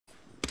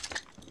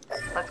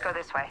Let's go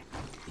this way.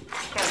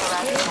 Can't go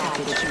out here.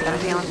 Got a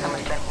feeling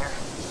someone's been here.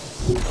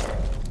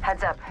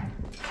 Heads up.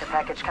 The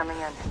package coming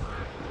in.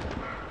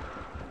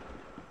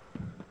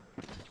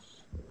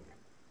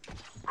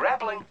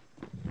 Grappling.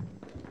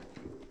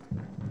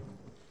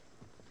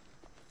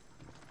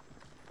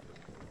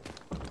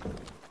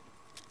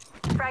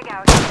 Frag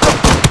out.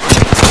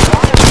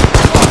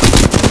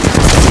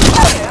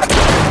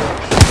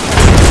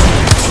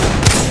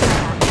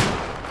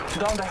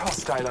 Down the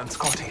hostile on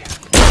Scotty.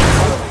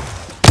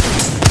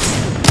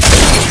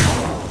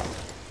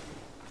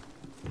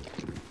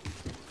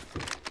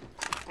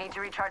 Need to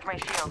recharge my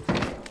shield.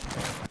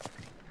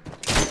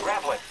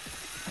 Grappling.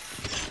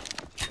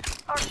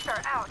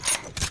 Arcstar out.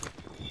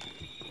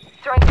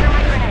 Throwing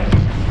thermite grenade.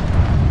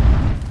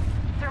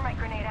 Thermite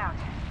grenade out.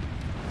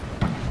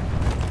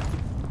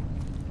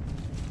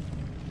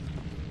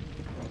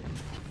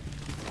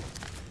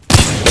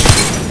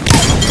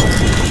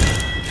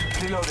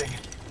 Reloading.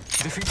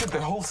 Defeated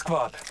the whole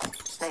squad.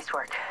 Nice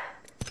work.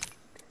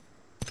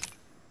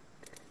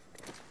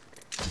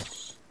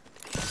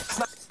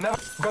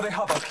 Never got a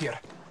hub up here.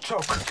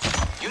 Choke.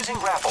 Using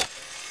grapple.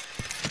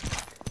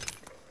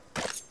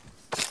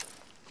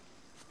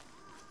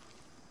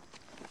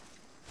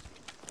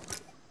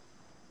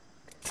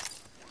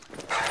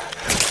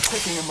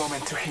 Taking a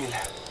moment to heal.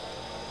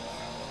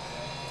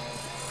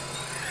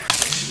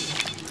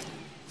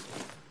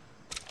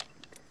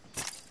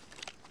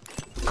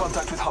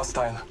 Contact with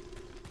hostile.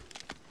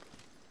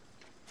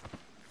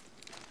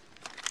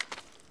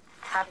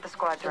 Half the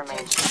squads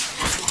remain.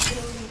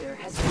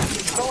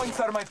 Throwing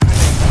thermite grenade.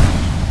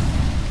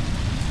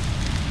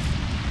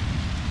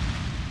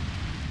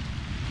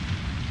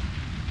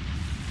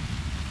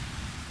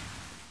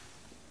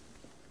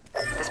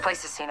 This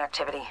place has seen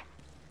activity.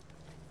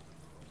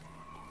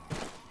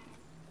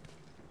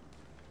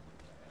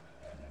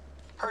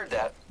 Heard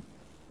that.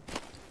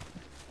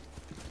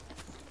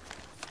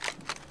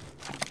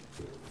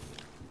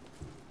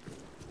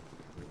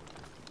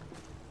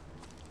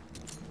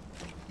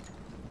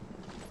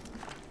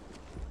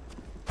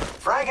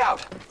 Frag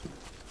out.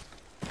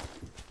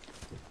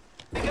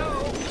 Go.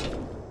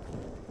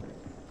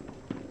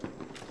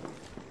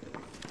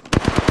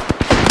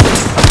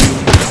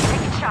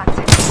 Taking shots.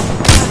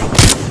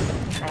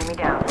 Enemy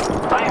down.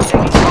 I am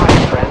taking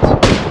fire, friends.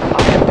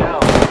 I am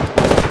down.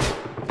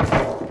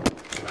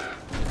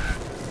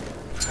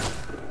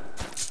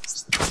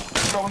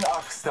 Throwing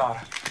Arcstar.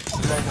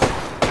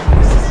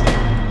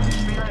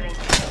 Reloading.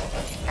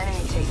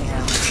 Enemy taken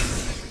out.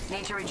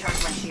 Need to recharge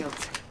my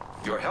shields.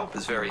 Your help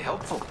is very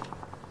helpful.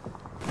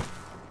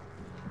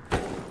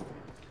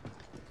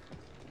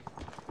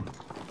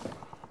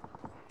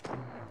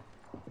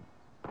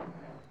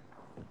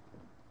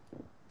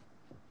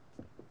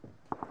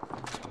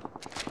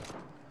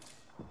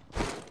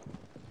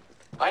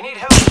 I need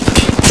help.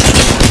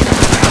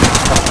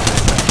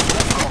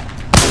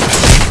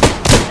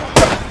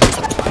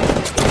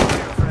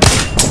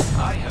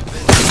 I have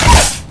been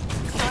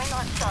Throwing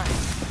Arcstar.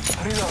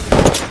 Reloading.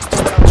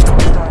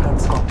 Hostile on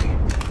Scotty.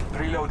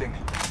 Reloading.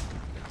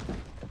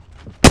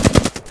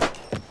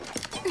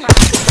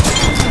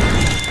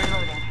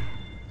 Reloading.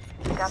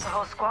 Got the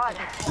whole squad.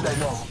 Lay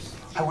low.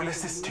 I will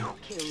assist you.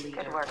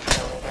 Good work,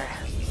 kill leader.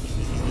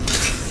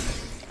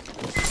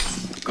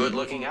 good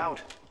looking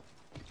out.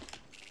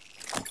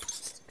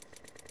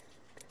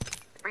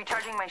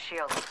 Recharging my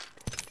shield.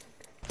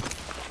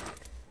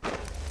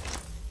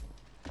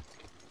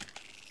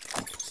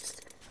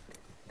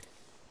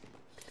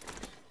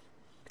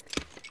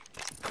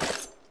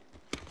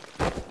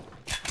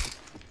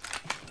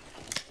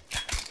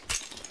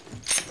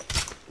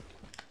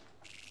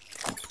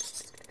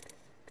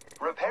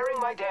 Repairing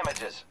my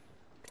damages.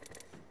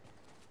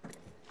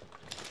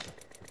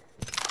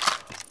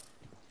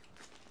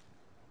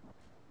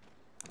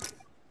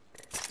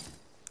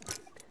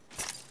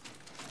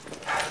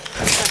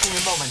 Taking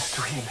a moment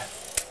to heal.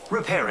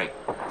 Repairing.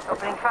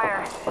 Opening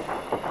fire.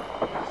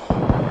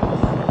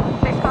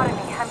 They spotted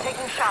me. I'm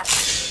taking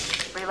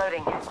shots.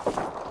 Reloading.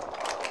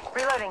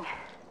 Reloading.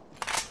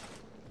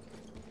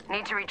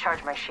 Need to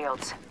recharge my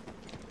shields.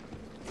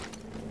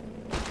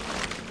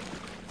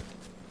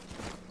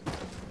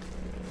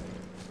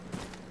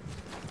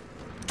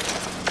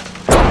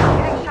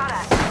 Getting shot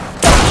at.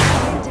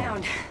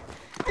 Down.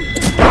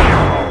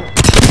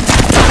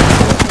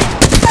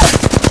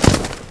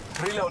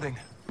 Reloading.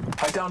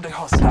 I downed a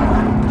hostile.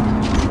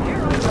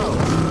 Here I go.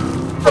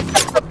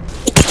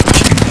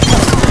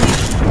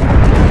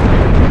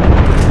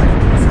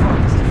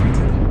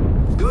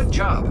 Good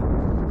job.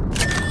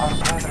 Our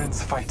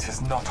brethren's fight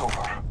is not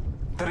over.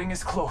 The ring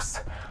is close.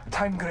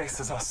 Time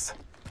graces us.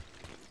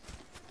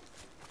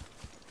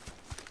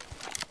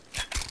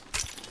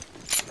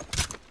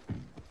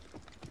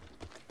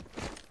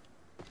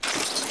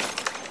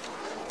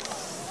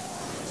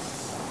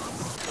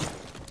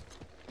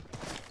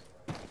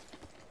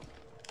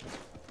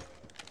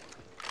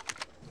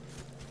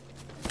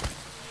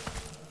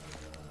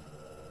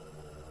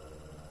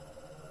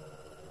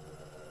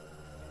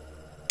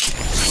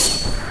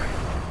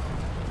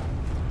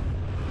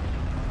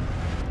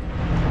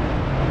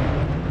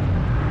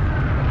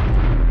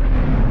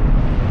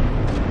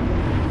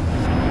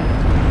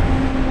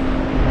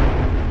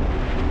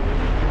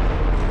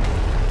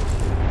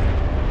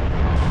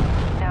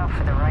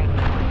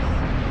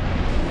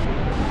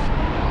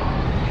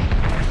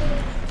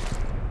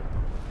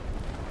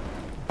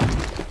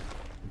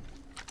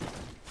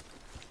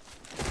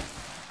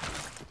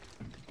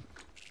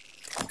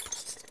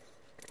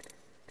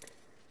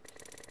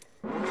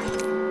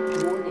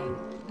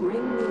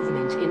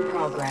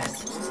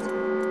 progress.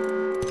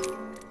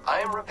 I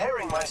am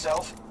repairing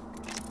myself.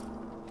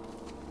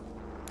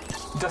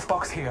 Death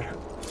box here.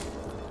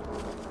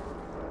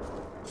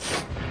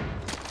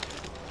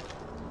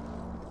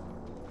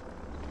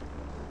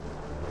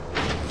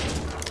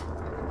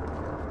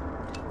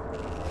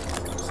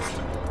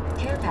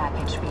 Care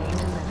package being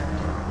delivered.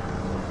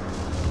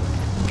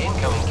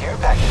 Incoming care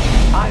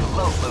package. I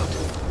love loot.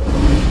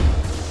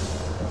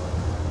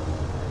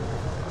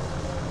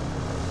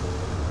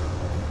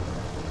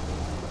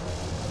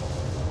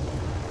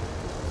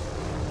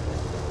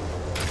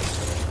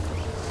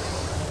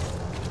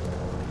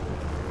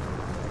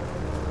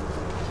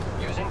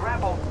 Using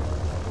grapple.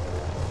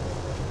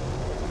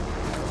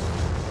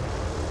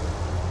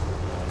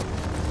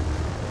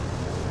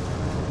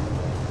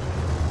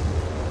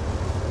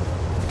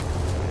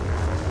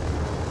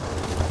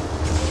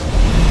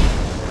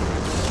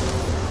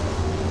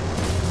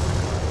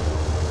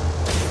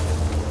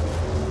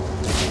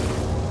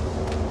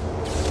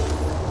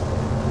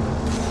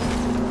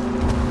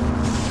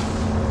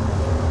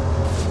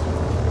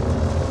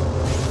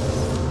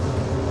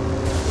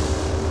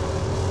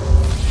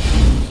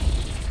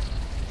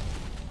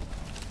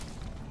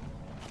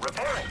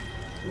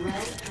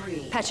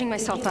 Patching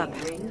myself up.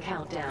 Ring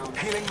countdown.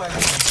 Healing my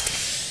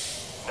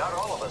wounds. Not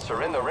all of us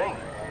are in the ring.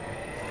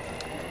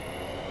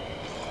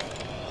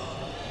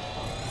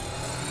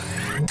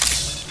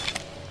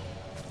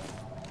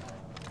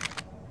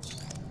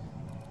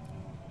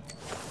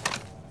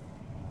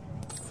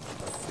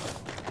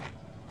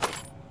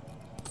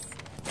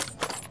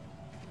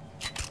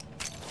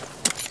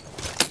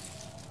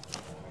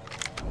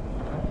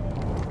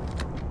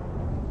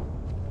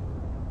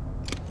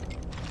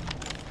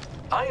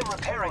 I am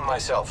repairing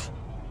myself.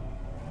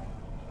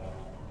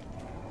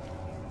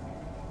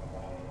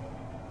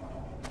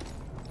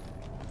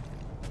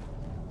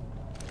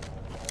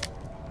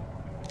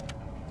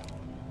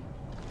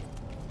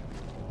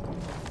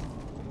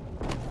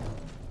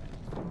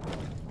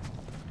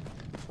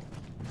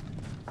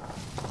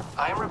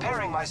 I am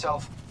repairing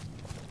myself.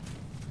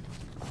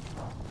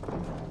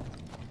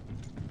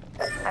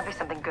 Might be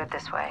something good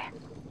this way.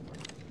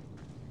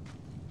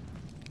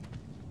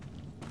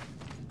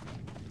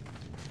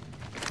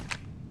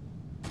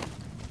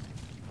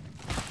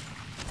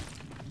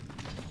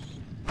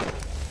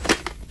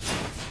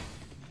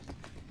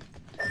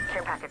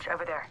 Care package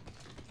over there.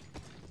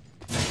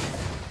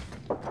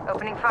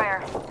 Opening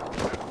fire.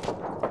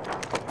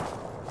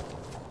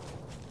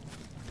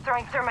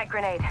 Throwing thermite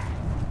grenade.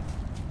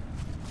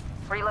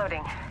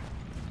 Reloading.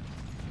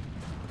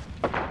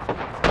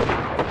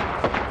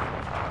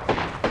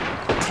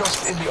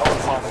 Trust in the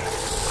All-Father.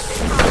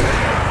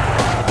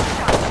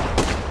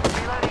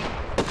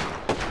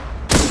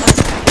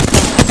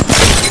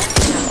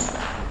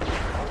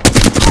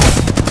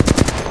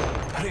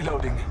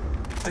 Reloading. Reloading.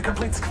 The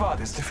complete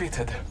squad is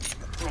defeated.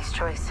 Nice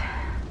choice.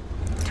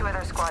 2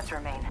 other squads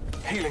remain.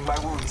 Healing my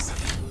wounds.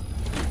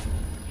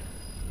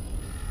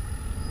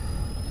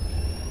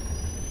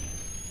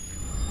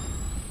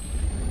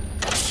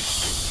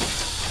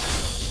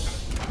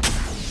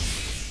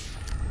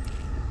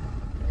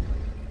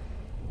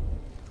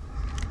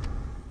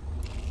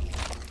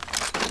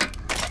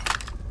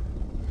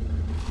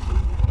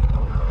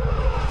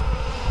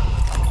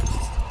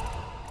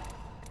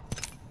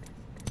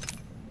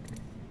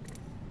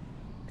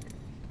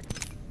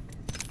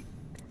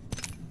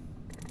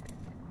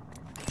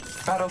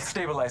 Barrel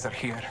stabilizer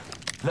here.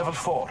 Level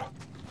 4.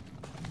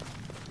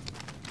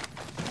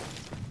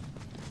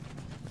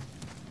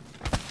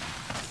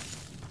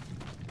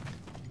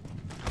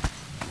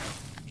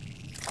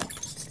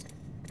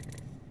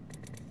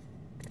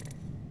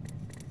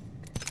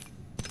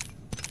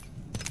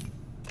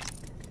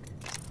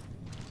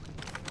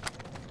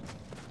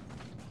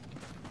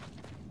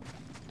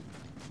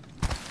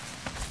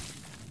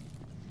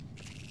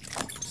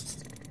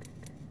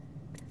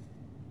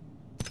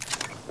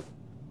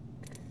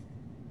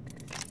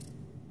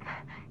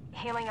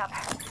 Healing up.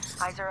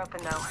 Eyes are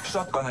open though.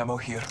 Shotgun ammo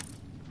here.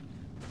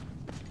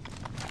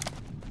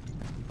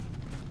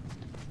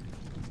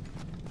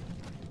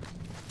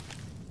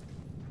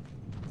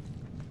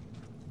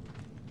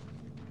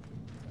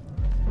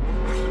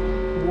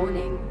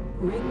 Warning.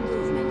 Ring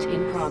movement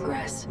in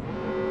progress.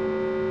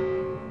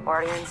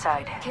 Already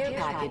inside. Care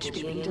package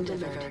being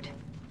delivered.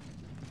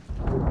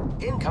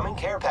 Incoming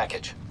care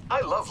package.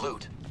 I love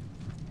loot.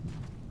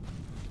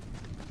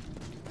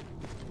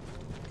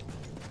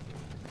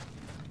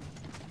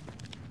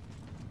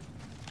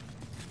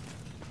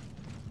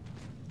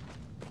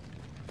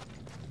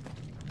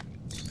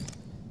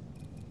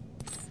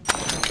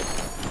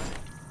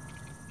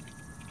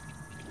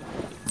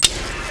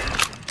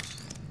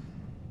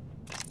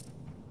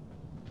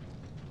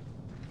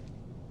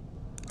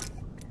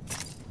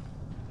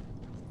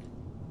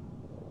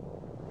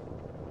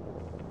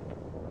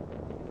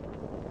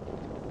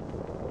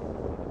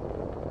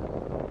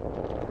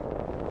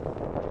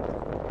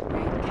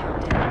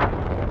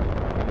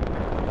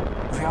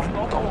 We are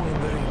not all in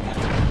the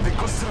ring. The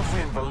gust of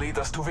wind will lead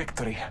us to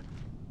victory.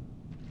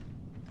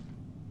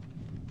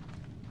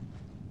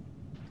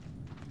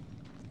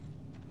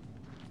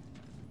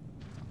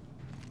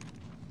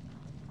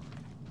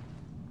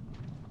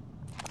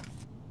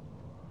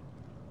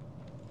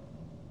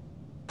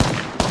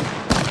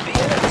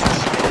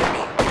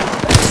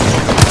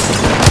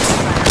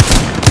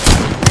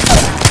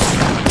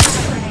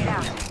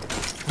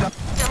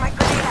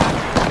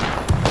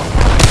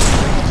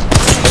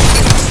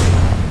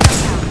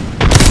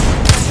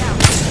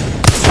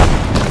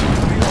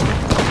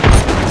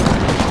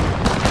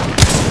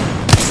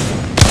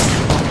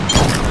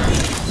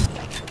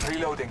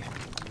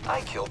 I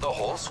killed the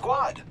whole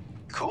squad.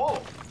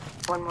 Cool.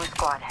 One more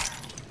squad.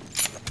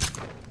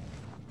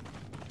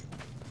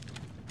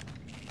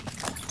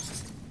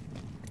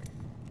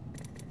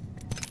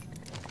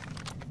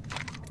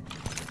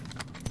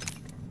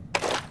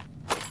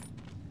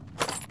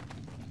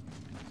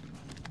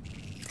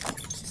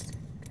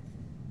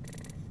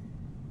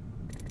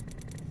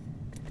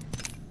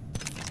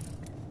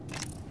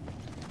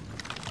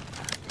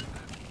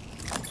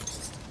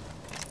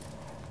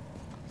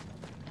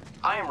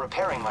 I am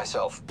repairing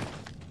myself.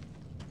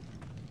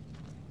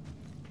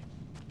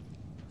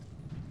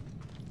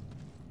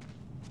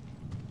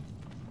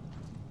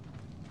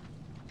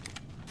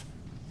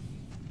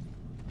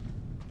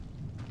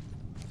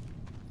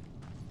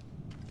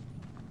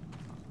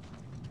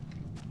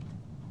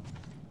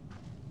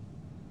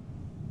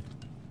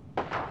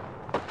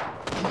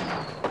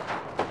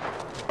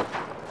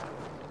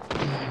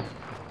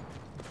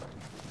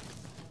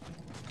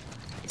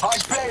 I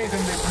bathe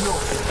in the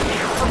blood.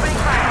 Opening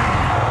fire.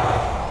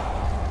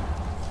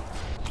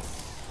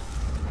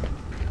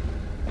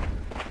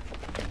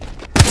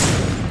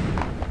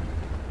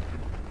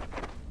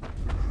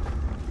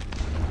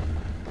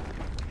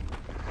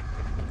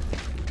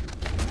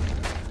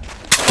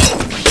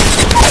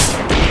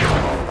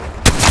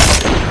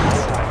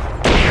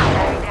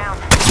 Enemy down.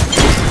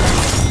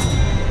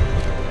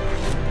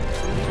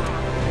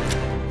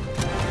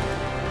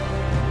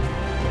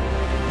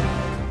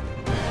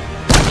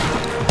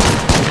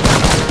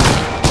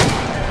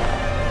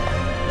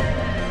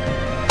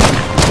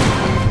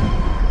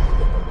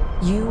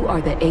 You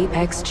are the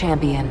Apex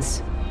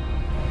Champions.